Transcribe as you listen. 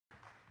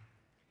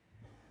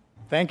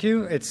Thank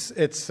you.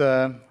 It's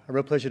a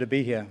real pleasure to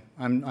be here.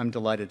 I'm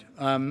delighted.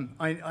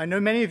 I know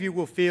many of you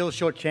will feel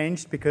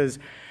shortchanged because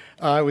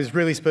I was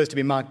really supposed to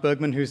be Mark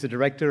Bergman, who's the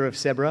director of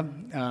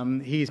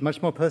SEBRA. He's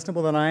much more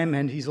personable than I am,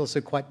 and he's also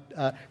quite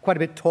a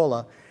bit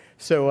taller.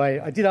 So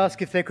I did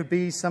ask if there could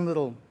be some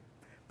little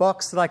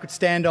box that I could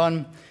stand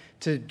on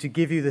to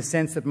give you the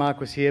sense that Mark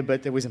was here,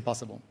 but it was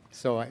impossible.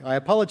 So I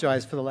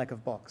apologize for the lack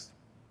of box.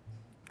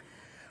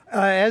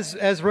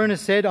 As Rona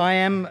said, I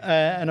am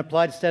an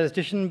applied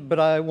statistician, but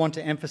I want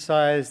to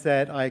emphasize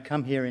that I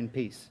come here in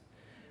peace.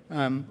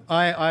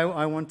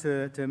 I want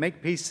to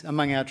make peace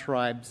among our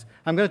tribes.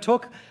 I'm going to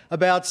talk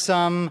about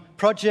some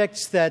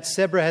projects that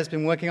SEBRA has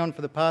been working on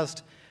for the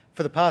past,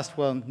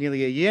 well,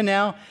 nearly a year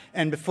now,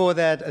 and before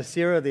that,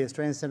 ACERA, the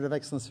Australian Centre of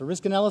Excellence for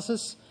Risk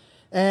Analysis.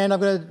 And I'm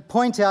going to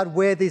point out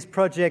where these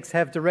projects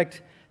have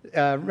direct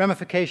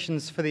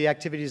ramifications for the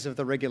activities of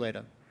the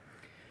regulator.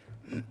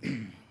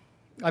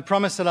 I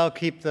promise that I'll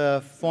keep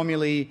the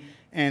formulae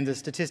and the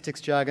statistics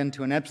jargon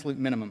to an absolute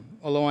minimum,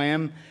 although I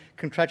am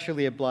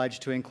contractually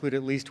obliged to include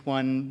at least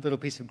one little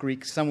piece of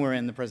Greek somewhere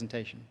in the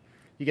presentation.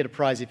 You get a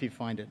prize if you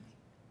find it.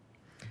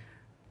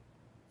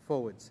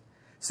 Forwards.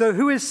 So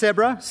who is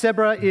SEBRA?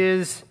 SEBRA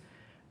is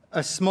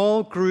a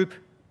small group,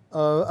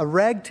 a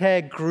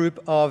ragtag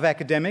group of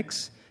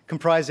academics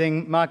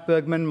comprising Mark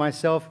Bergman,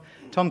 myself,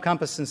 Tom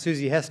Compass, and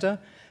Susie Hester.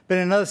 But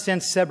in another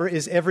sense, SEBRA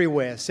is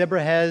everywhere.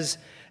 SEBRA has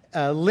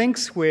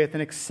links with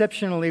an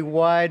exceptionally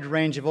wide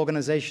range of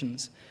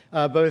organizations,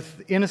 both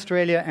in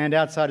Australia and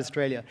outside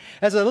Australia.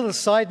 As a little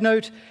side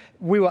note,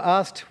 we were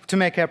asked to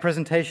make our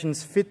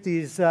presentations fit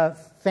these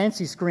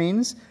fancy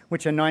screens,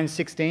 which are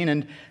 9:16,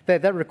 and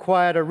that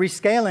required a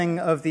rescaling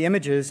of the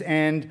images,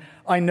 and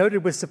I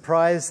noted with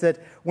surprise that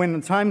when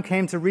the time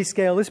came to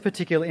rescale this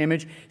particular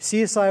image,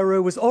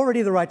 CSIRO was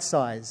already the right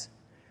size.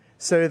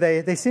 So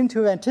they seem to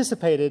have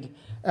anticipated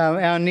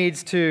our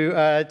needs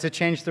to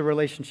change the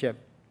relationship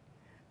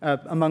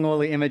among all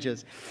the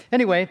images.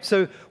 Anyway,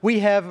 so we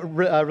have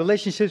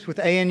relationships with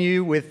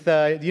ANU, with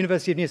the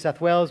University of New South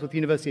Wales, with the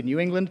University of New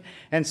England,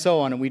 and so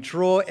on. And we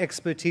draw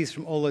expertise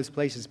from all those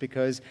places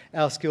because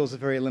our skills are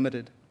very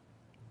limited.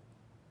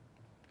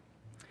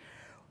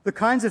 The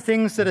kinds of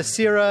things that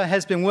ACERA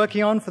has been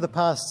working on for the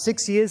past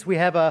 6 years, we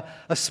have a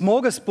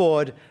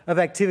smorgasbord of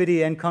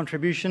activity and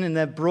contribution in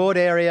the broad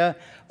area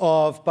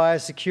of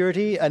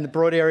biosecurity and the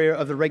broad area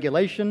of the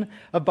regulation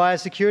of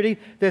biosecurity.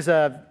 There's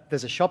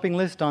a shopping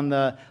list on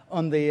the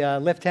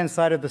left-hand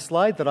side of the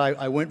slide that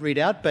I won't read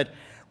out, but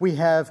we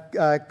have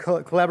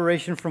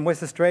collaboration from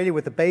West Australia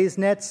with the Bayes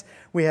nets.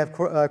 We have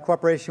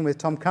cooperation with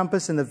Tom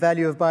Compass and the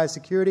value of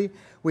biosecurity.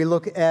 We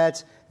look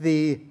at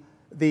the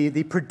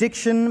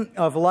prediction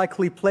of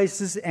likely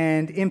places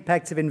and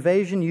impacts of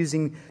invasion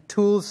using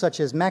tools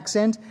such as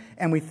Maxent,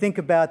 and we think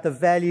about the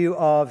value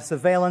of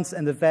surveillance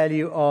and the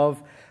value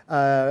of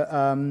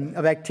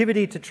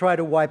activity to try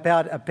to wipe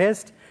out a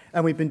pest.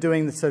 And we've been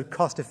doing the sort of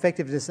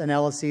cost-effectiveness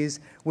analyses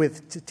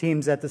with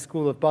teams at the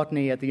School of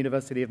Botany at the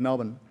University of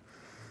Melbourne.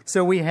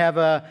 So we have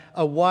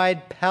a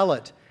wide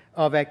palette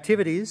of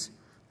activities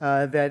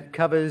that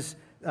covers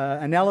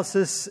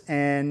analysis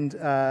and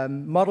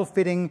model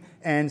fitting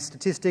and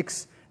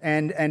statistics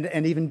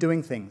and even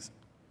doing things.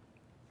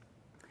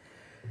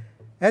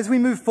 As we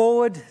move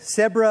forward,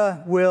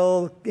 SEBRA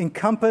will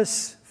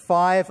encompass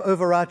 5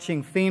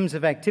 overarching themes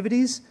of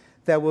activities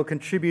that will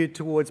contribute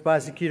towards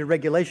biosecurity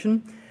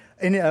regulation.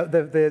 And,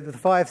 the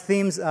 5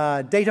 themes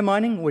are data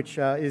mining, which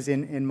is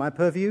in my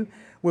purview.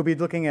 We'll be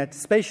looking at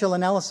spatial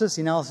analysis,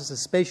 the analysis of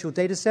spatial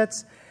data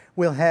sets.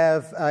 We'll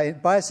have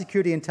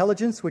biosecurity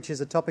intelligence, which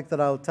is a topic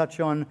that I'll touch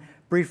on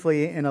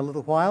briefly in a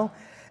little while,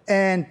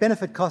 and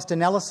benefit cost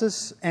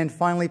analysis, and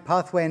finally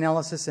pathway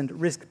analysis and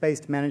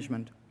risk-based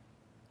management.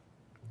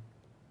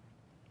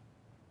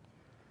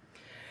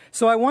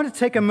 So I want to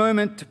take a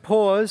moment to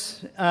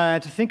pause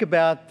to think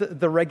about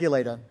the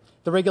regulator.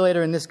 The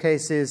regulator in this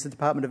case is the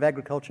Department of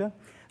Agriculture,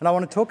 and I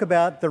want to talk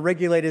about the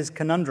regulator's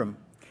conundrum.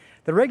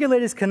 The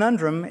regulator's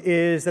conundrum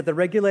is that the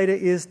regulator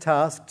is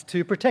tasked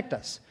to protect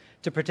us,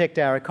 to protect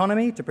our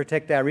economy, to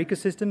protect our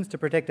ecosystems, to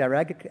protect our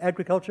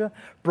agriculture,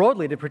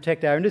 broadly to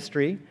protect our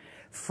industry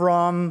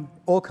from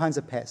all kinds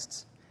of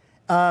pests.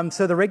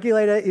 So the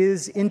regulator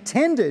is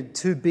intended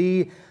to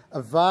be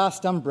a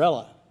vast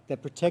umbrella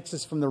that protects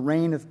us from the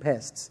rain of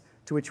pests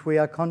to which we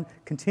are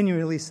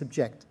continually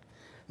subject.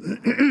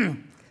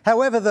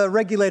 However, the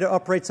regulator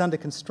operates under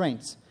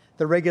constraints.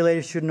 The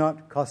regulator should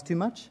not cost too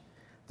much,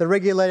 the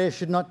regulator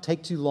should not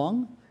take too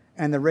long,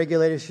 and the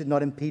regulator should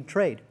not impede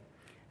trade.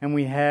 And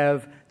we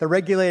have the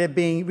regulator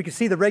we can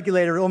see the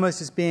regulator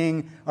almost as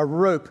being a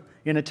rope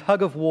in a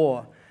tug of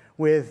war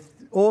with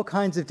all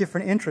kinds of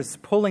different interests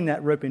pulling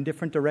that rope in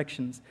different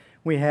directions.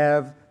 We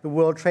have the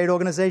World Trade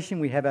Organization,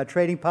 we have our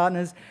trading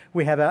partners,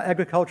 we have our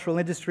agricultural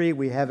industry,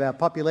 we have our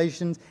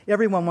populations.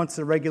 Everyone wants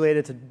the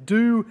regulator to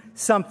do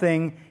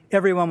something.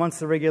 Everyone wants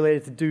the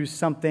regulator to do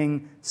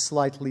something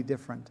slightly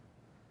different.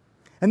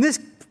 And this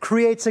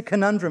creates a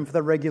conundrum for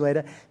the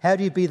regulator. How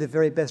do you be the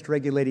very best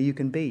regulator you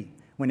can be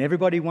when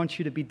everybody wants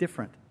you to be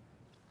different?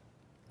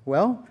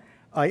 Well,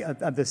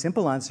 The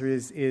simple answer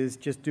is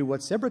just do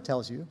what SEBRA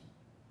tells you.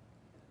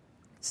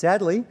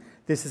 Sadly,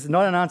 this is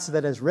not an answer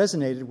that has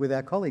resonated with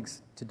our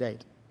colleagues to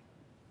date.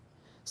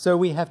 So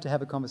we have to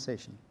have a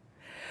conversation.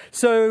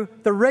 So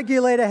the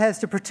regulator has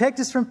to protect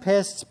us from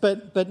pests,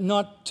 but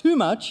not too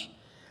much.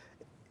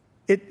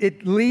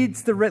 It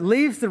leaves the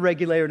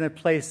regulator in a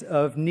place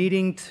of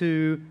needing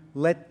to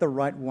let the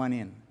right one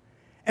in.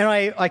 And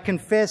I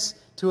confess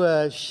to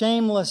a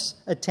shameless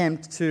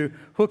attempt to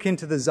hook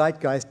into the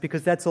zeitgeist,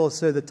 because that's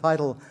also the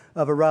title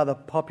of a rather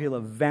popular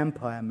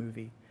vampire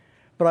movie.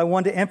 But I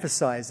want to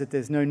emphasize that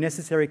there's no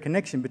necessary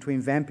connection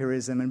between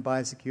vampirism and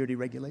biosecurity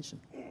regulation,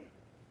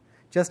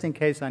 just in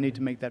case I need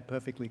to make that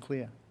perfectly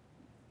clear.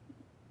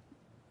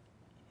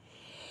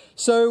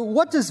 So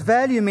what does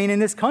value mean in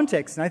this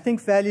context? And I think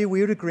value,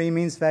 we would agree,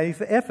 means value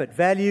for effort.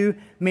 Value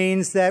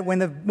means that when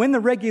the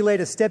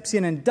regulator steps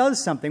in and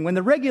does something, when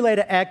the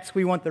regulator acts,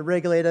 we want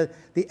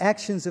the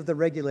actions of the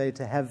regulator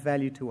to have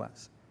value to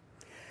us.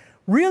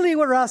 Really,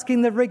 we're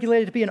asking the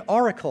regulator to be an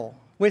oracle.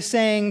 We're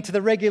saying to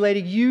the regulator,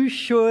 you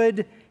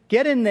should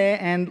get in there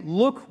and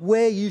look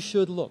where you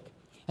should look.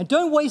 And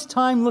don't waste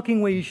time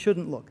looking where you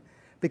shouldn't look,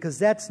 because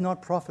that's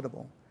not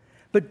profitable.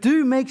 But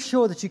do make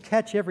sure that you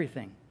catch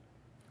everything.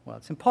 Well,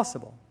 it's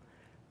impossible.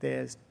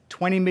 There's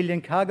 20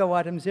 million cargo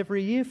items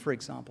every year, for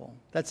example.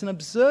 That's an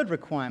absurd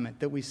requirement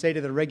that we say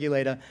to the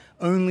regulator,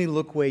 only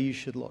look where you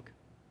should look.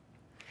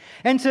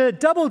 And to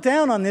double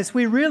down on this,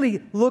 we really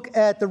look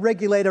at the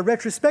regulator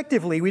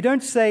retrospectively. We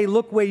don't say,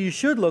 look where you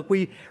should look.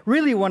 We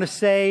really want to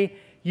say,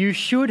 you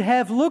should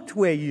have looked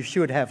where you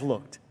should have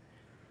looked.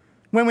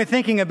 When we're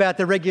thinking about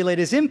the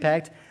regulator's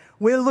impact,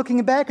 we're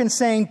looking back and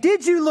saying,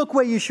 did you look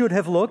where you should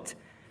have looked?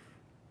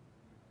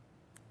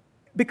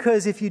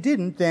 Because if you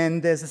didn't,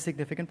 then there's a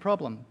significant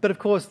problem. But of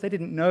course, they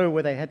didn't know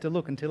where they had to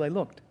look until they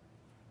looked.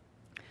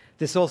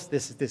 This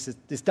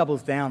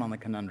doubles down on the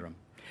conundrum.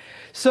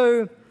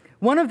 So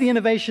one of the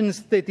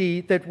innovations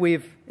that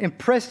we've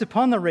impressed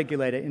upon the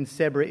regulator in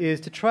SEBRA is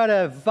to try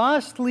to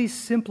vastly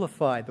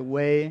simplify the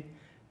way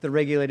the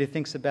regulator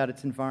thinks about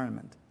its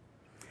environment.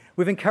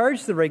 We've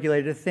encouraged the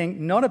regulator to think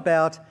not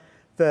about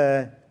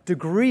the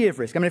degree of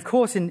risk. I mean, of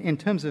course, in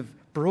terms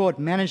of broad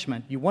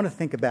management, you want to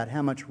think about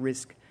how much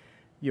risk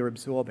you're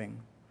absorbing.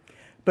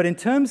 But in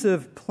terms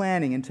of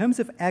planning, in terms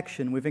of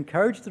action, we've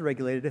encouraged the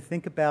regulator to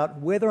think about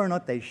whether or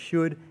not they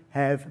should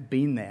have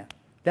been there.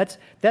 That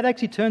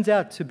actually turns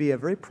out to be a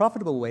very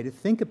profitable way to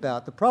think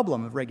about the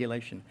problem of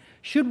regulation.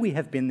 Should we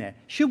have been there?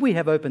 Should we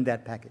have opened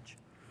that package?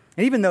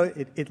 And even though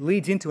it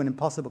leads into an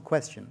impossible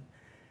question,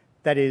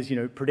 that is,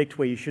 predict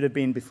where you should have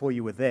been before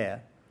you were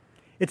there,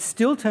 it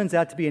still turns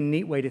out to be a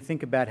neat way to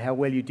think about how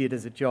well you did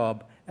as a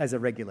job as a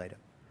regulator.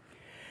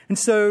 And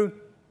so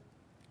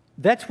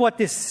that's what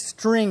this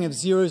string of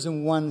zeros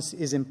and ones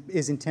is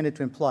intended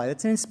to imply.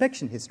 That's an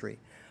inspection history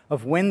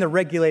of when the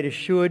regulator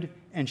should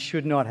and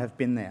should not have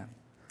been there.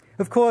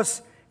 Of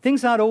course,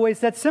 things aren't always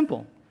that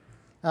simple.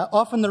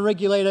 Often the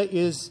regulator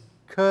is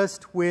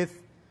cursed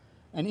with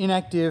an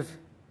inactive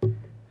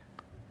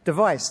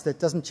device that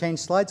doesn't change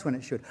slides when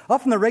it should.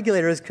 Often the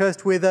regulator is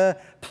cursed with a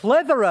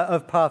plethora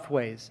of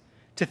pathways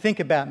to think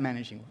about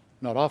managing.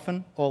 Not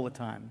often, all the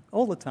time.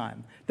 All the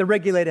time. The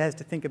regulator has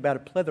to think about a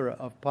plethora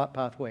of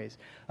pathways,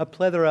 a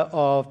plethora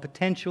of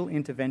potential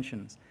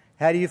interventions.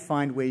 How do you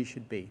find where you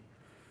should be?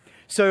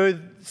 So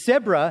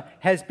SEBRA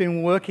has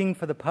been working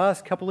for the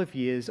past couple of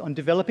years on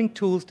developing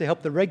tools to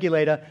help the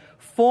regulator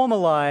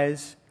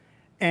formalize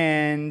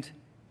and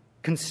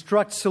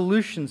construct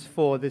solutions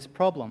for this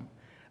problem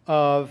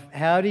of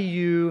how do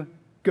you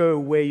go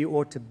where you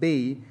ought to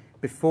be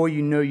before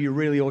you know you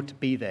really ought to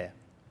be there.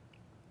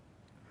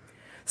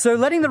 So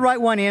letting the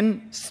right one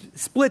in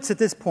splits at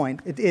this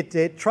point.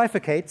 It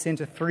trifurcates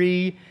into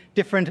three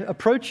different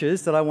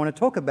approaches that I want to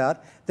talk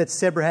about that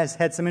SEBRA has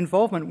had some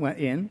involvement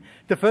in.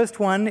 The first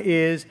one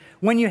is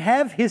when you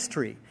have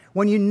history,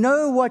 when you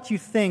know what you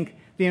think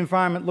the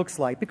environment looks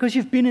like, because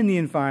you've been in the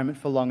environment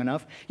for long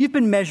enough, you've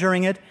been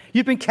measuring it,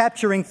 you've been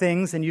capturing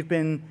things, and you've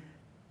been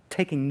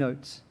taking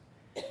notes,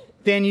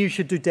 then you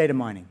should do data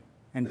mining.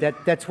 And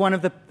that's one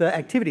of the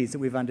activities that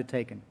we've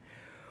undertaken.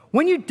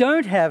 When you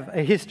don't have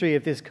a history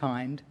of this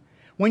kind,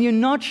 when you're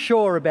not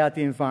sure about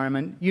the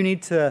environment, you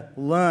need to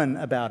learn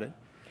about it.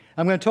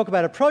 I'm going to talk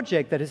about a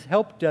project that has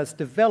helped us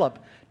develop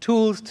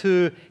tools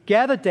to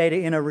gather data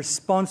in a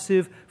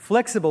responsive,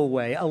 flexible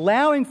way,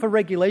 allowing for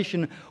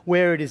regulation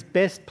where it is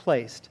best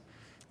placed,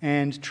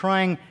 and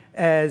trying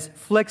as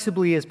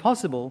flexibly as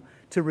possible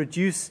to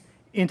reduce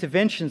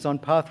interventions on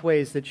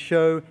pathways that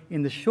show,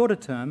 in the shorter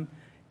term,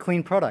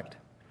 clean product.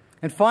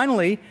 And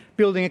finally,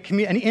 building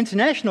an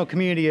international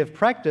community of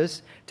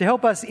practice to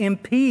help us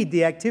impede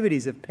the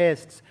activities of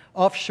pests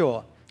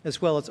offshore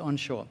as well as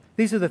onshore.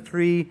 These are the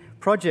three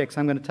projects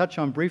I'm going to touch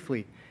on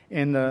briefly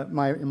in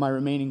my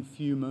remaining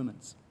few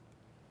moments.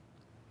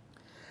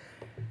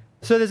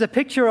 So there's a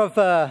picture of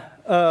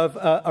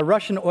a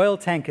Russian oil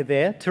tanker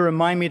there to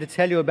remind me to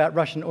tell you about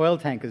Russian oil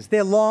tankers.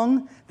 They're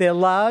long, they're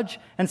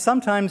large, and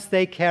sometimes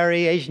they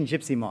carry Asian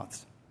gypsy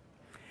moths.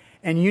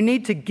 And you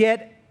need to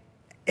get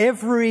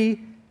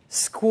every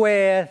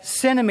square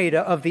centimeter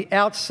of the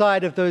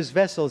outside of those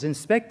vessels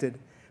inspected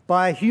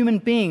by a human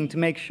being to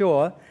make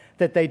sure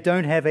that they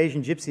don't have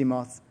Asian gypsy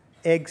moth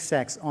egg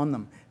sacs on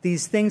them.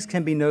 These things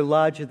can be no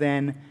larger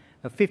than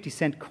a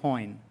 50-cent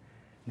coin.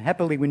 And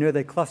happily, we know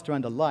they cluster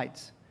under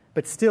lights.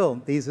 But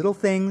still, these little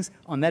things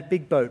on that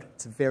big boat,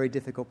 it's a very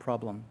difficult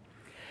problem.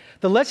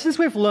 The lessons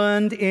we've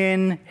learned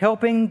in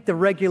helping the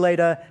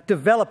regulator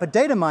develop a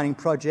data mining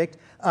project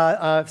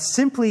are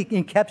simply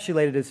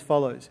encapsulated as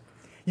follows.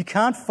 You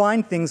can't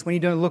find things when you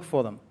don't look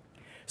for them.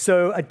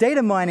 So a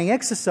data mining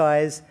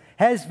exercise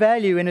has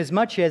value in as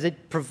much as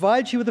it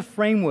provides you with a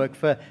framework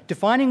for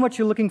defining what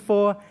you're looking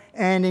for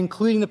and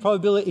increasing the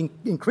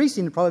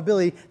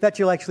probability that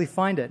you'll actually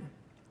find it.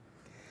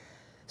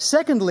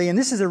 Secondly, and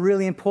this is a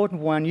really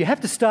important one, you have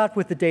to start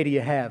with the data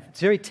you have. It's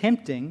very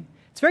tempting.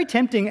 It's very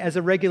tempting as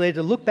a regulator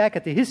to look back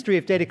at the history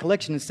of data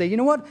collection and say, you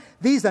know what,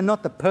 these are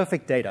not the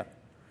perfect data.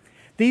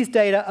 These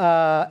data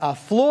are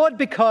flawed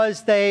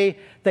because they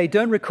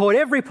don't record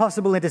every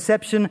possible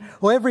interception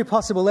or every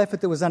possible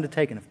effort that was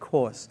undertaken. Of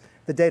course,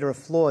 the data are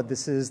flawed.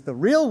 This is the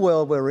real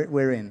world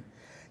we're in.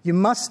 You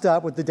must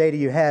start with the data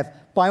you have.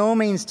 By all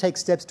means, take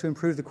steps to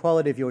improve the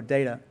quality of your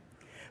data.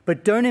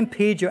 But don't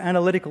impede your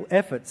analytical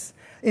efforts.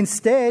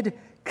 Instead,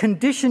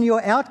 condition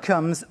your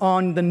outcomes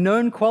on the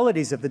known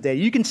qualities of the data.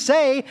 You can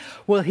say,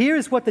 well,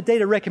 here's what the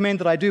data recommend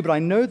that I do, but I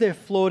know they're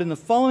flawed in the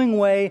following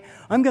way.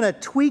 I'm going to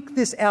tweak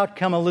this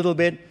outcome a little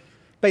bit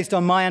based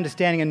on my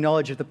understanding and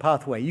knowledge of the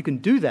pathway. You can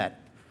do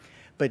that,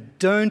 but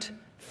don't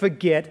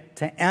forget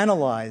to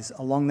analyze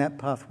along that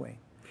pathway.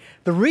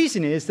 The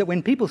reason is that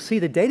when people see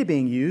the data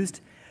being used,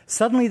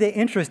 suddenly their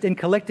interest in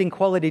collecting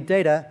quality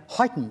data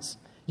heightens.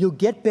 You'll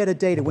get better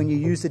data when you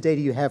use the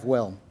data you have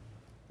well.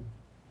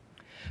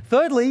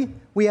 Thirdly,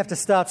 we have to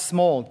start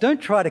small.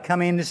 Don't try to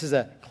come in, this is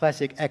a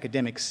classic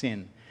academic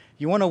sin.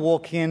 You want to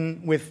walk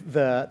in with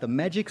the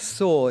magic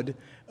sword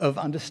of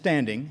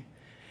understanding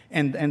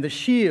and the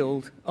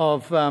shield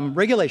of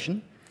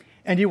regulation,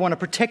 and you want to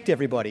protect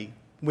everybody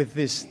with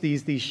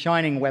these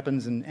shining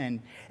weapons,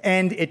 and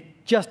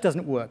it just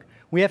doesn't work.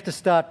 We have to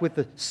start with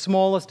the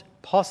smallest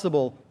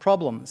possible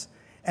problems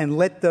and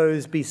let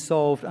those be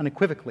solved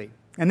unequivocally,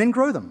 and then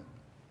grow them.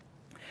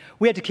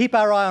 We had to keep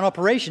our eye on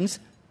operations,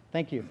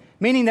 thank you,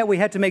 meaning that we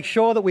had to make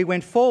sure that we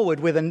went forward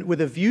with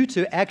a view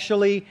to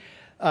actually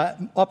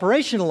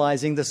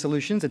operationalizing the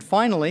solutions. And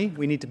finally,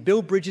 we need to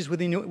build bridges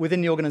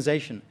within the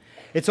organization.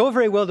 It's all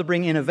very well to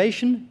bring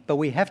innovation, but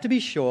we have to be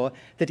sure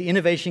that the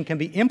innovation can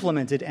be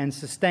implemented and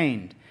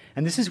sustained.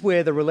 And this is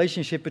where the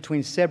relationship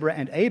between SEBRA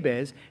and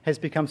ABARES has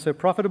become so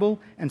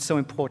profitable and so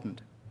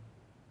important.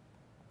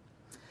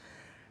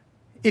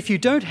 If you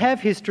don't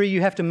have history, you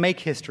have to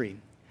make history.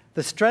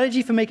 The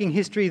strategy for making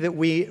history that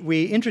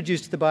we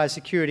introduced to the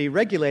biosecurity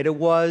regulator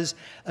was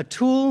a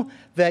tool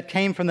that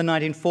came from the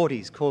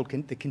 1940s called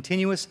the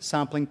Continuous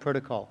Sampling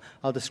Protocol.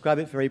 I'll describe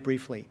it very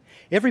briefly.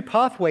 Every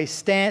pathway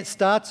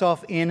starts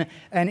off in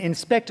an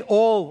inspect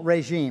all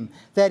regime.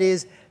 That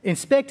is,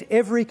 inspect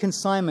every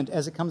consignment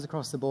as it comes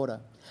across the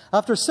border.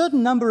 After a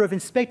certain number of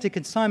inspected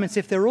consignments,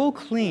 if they're all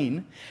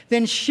clean,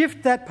 then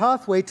shift that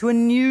pathway to a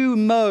new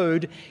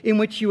mode in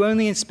which you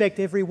only inspect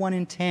every 1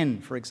 in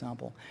 10, for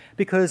example,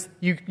 because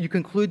you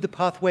conclude the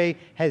pathway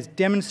has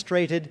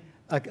demonstrated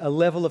a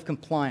level of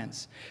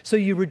compliance. So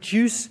you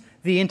reduce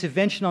the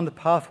intervention on the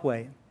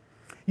pathway.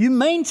 You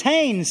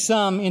maintain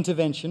some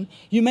intervention,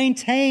 you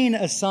maintain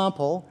a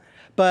sample,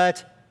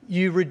 but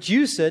you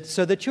reduce it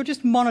so that you're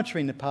just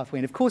monitoring the pathway.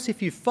 And of course,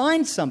 if you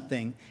find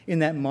something in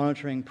that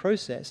monitoring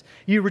process,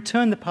 you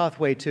return the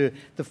pathway to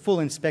the full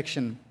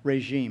inspection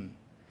regime.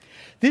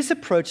 This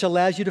approach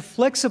allows you to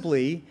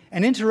flexibly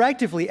and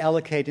interactively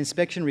allocate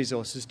inspection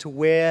resources to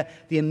where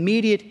the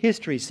immediate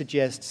history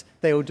suggests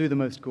they will do the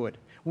most good,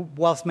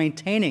 whilst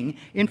maintaining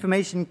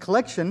information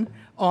collection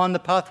on the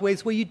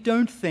pathways where you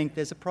don't think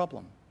there's a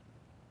problem.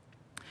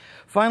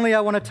 Finally, I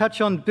want to touch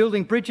on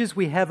building bridges.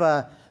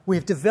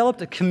 We've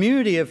developed a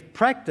community of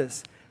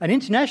practice, an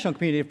international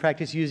community of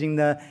practice using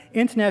the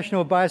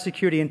International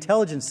Biosecurity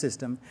Intelligence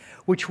System,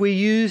 which we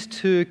use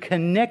to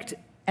connect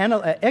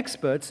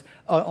experts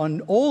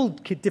on all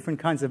different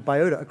kinds of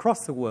biota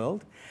across the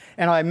world.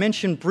 And I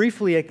mentioned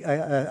briefly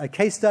a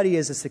case study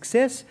as a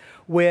success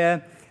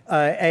where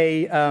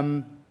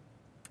a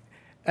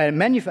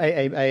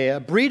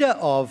breeder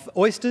of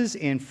oysters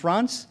in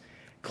France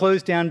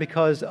closed down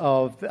because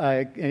of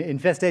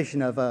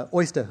infestation of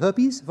oyster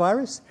herpes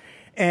virus.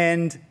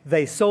 And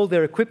they sold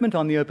their equipment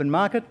on the open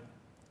market.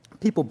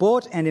 People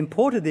bought and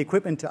imported the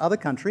equipment to other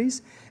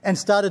countries and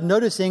started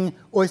noticing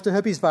oyster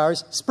herpes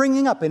virus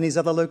springing up in these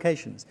other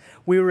locations.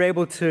 We were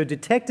able to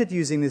detect it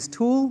using this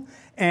tool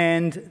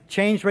and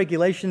change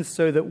regulations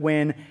so that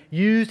when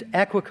used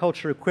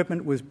aquaculture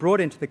equipment was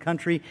brought into the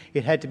country,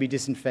 it had to be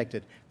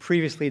disinfected.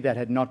 Previously, that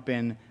had not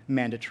been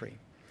mandatory.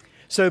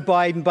 So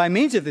by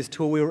means of this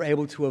tool, we were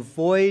able to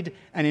avoid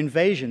an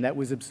invasion that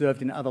was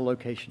observed in other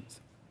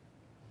locations.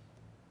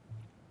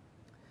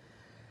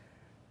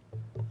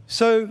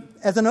 So,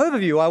 as an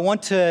overview, I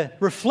want to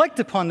reflect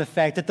upon the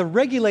fact that the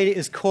regulator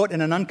is caught in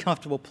an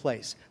uncomfortable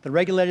place. The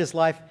regulator's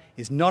life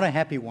is not a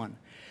happy one.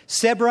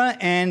 SEBRA,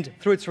 and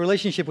through its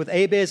relationship with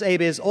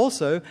ABARES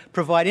also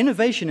provide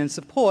innovation and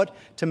support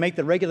to make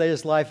the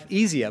regulator's life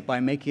easier by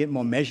making it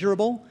more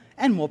measurable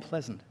and more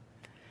pleasant.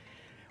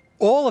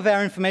 All of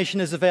our information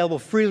is available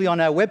freely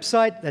on our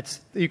website.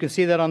 You can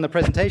see that on the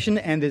presentation,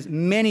 and there's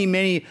many,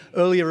 many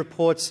earlier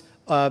reports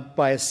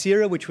by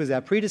ACERA, which was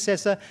our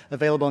predecessor,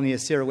 available on the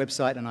ACERA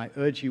website, and I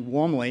urge you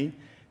warmly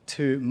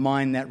to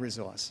mine that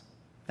resource.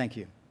 Thank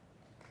you.